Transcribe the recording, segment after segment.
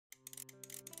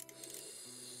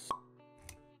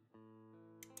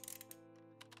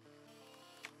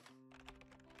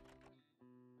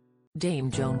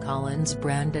Dame Joan Collins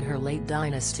branded her late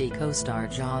Dynasty co-star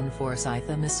John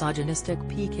Forsythe a misogynistic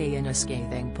PK in a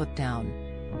scathing put-down.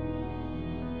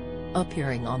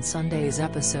 Appearing on Sunday's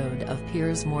episode of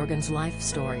Piers Morgan's Life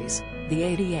Stories, the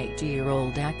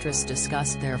 88-year-old actress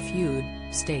discussed their feud,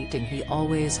 stating he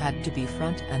always had to be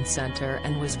front and center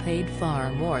and was paid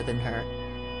far more than her.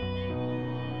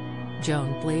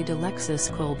 Joan played Alexis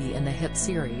Colby in the hit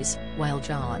series, while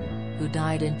John, who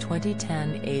died in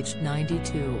 2010 aged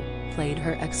 92, played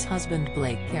her ex-husband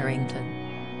Blake Carrington.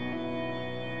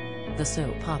 The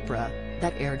soap opera,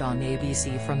 that aired on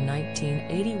ABC from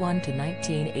 1981 to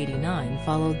 1989,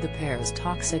 followed the pair's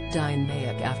toxic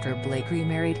dynamic after Blake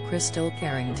remarried Crystal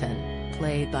Carrington,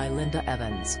 played by Linda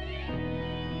Evans.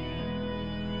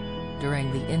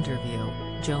 During the interview,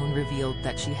 Joan revealed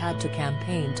that she had to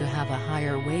campaign to have a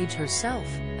higher wage herself,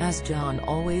 as John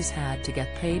always had to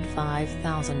get paid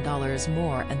 $5,000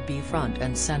 more and be front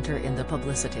and center in the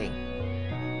publicity.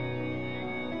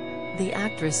 The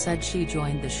actress said she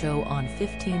joined the show on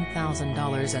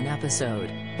 $15,000 an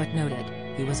episode, but noted,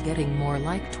 he was getting more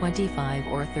like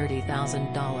 $25,000 or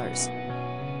 $30,000.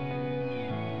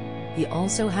 He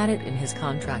also had it in his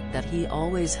contract that he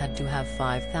always had to have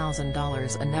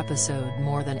 $5,000 an episode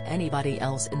more than anybody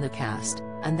else in the cast,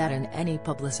 and that in any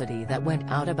publicity that went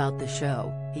out about the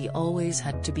show, he always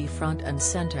had to be front and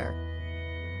center.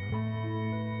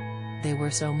 They were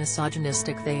so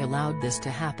misogynistic they allowed this to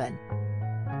happen.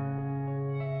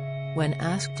 When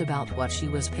asked about what she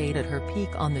was paid at her peak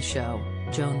on the show,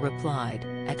 Joan replied,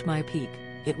 "At my peak,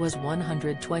 it was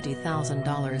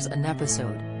 $120,000 an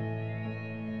episode.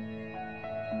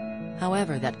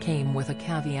 However, that came with a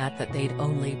caveat that they'd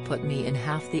only put me in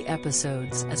half the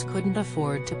episodes as couldn't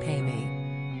afford to pay me."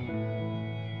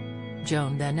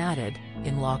 Joan then added,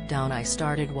 "In lockdown I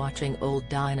started watching old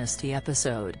Dynasty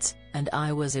episodes, and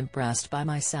I was impressed by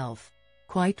myself.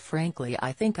 Quite frankly,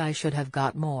 I think I should have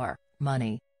got more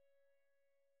money."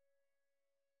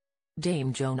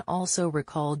 Dame Joan also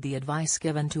recalled the advice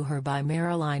given to her by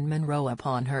Marilyn Monroe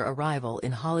upon her arrival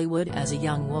in Hollywood as a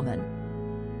young woman.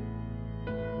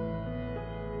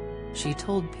 She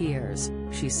told Piers,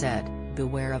 she said,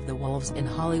 "Beware of the wolves in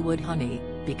Hollywood, honey,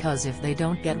 because if they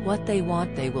don't get what they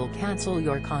want they will cancel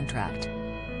your contract."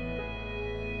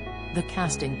 The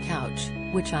casting couch,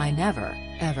 which I never,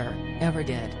 ever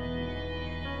did.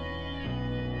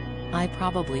 I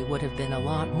probably would have been a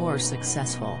lot more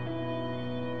successful.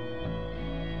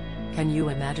 Can you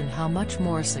imagine how much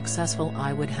more successful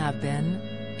I would have been?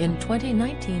 In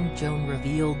 2019, Joan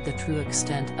revealed the true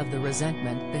extent of the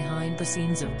resentment behind the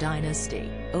scenes of Dynasty,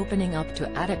 opening up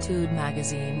to Attitude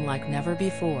magazine like never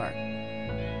before.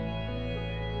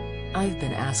 "I've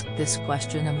been asked this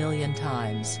question a million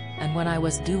times, and when I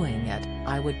was doing it,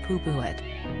 I would poo-poo it.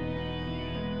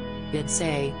 I'd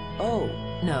say, oh,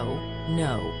 no,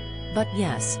 but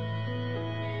yes."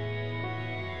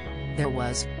 There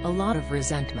was a lot of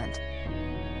resentment.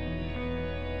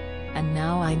 And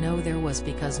now I know there was,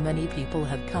 because many people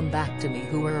have come back to me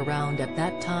who were around at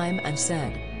that time and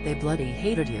said, "They bloody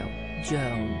hated you,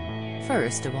 Joan.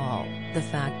 First of all, the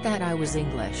fact that I was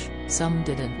English, some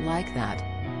didn't like that.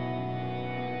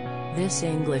 This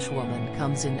English woman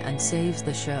comes in and saves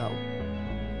the show."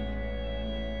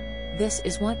 This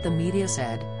is what the media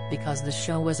said, because the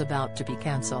show was about to be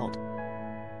cancelled.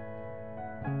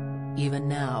 Even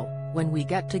now, when we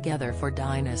get together for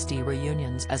Dynasty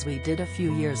reunions as we did a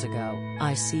few years ago,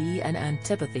 I see an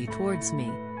antipathy towards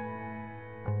me.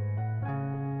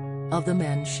 Of the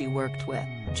men she worked with,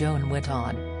 Joan went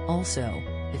on, "Also,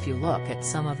 if you look at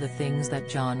some of the things that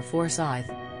John Forsythe,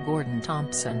 Gordon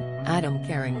Thompson, Adam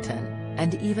Carrington,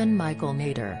 and even Michael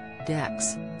Nader,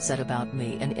 Dex, said about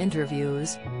me in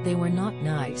interviews, they were not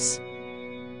nice.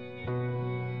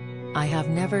 I have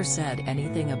never said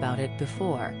anything about it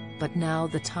before, but now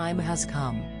the time has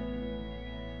come.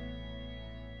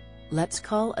 Let's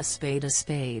call a spade a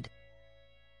spade."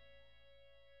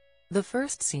 The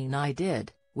first scene I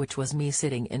did, which was me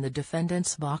sitting in the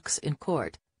defendant's box in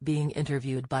court, being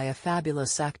interviewed by a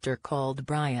fabulous actor called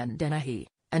Brian Dennehy,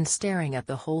 and staring at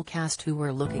the whole cast who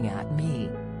were looking at me.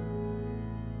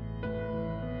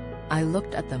 I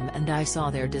looked at them and I saw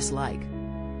their dislike.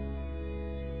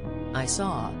 I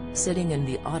saw, sitting in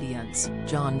the audience,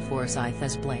 John Forsythe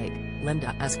as Blake,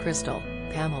 Linda as Crystal,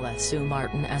 Pamela Sue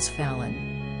Martin as Fallon.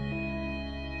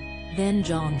 Then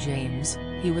John James,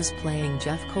 he was playing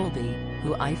Jeff Colby,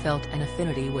 who I felt an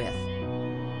affinity with.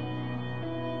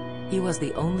 He was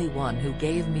the only one who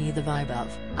gave me the vibe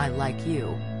of, "I like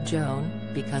you, Joan,"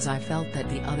 because I felt that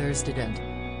the others didn't.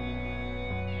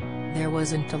 There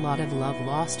wasn't a lot of love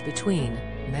lost between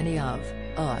many of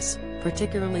us,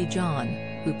 particularly John,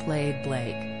 who played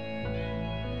Blake.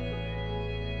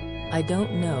 I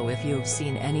don't know if you've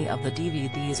seen any of the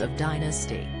DVDs of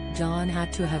Dynasty. John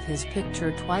had to have his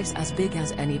picture twice as big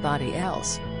as anybody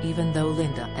else, even though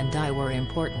Linda and I were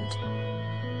important.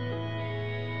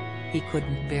 He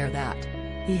couldn't bear that.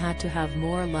 He had to have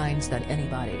more lines than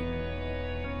anybody.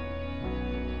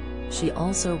 She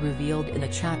also revealed in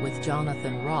a chat with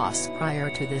Jonathan Ross prior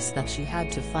to this that she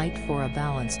had to fight for a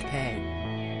balanced pay.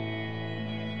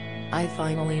 "I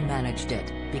finally managed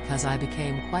it, because I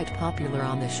became quite popular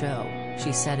on the show,"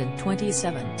 she said in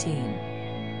 2017.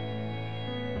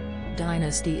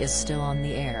 Dynasty is still on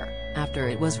the air, after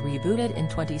it was rebooted in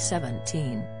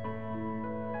 2017.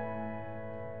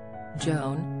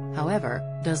 Joan, however,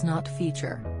 does not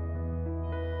feature.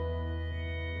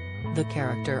 The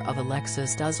character of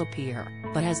Alexis does appear,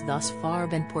 but has thus far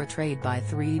been portrayed by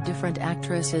 3 different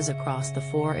actresses across the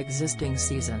 4 existing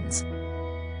seasons.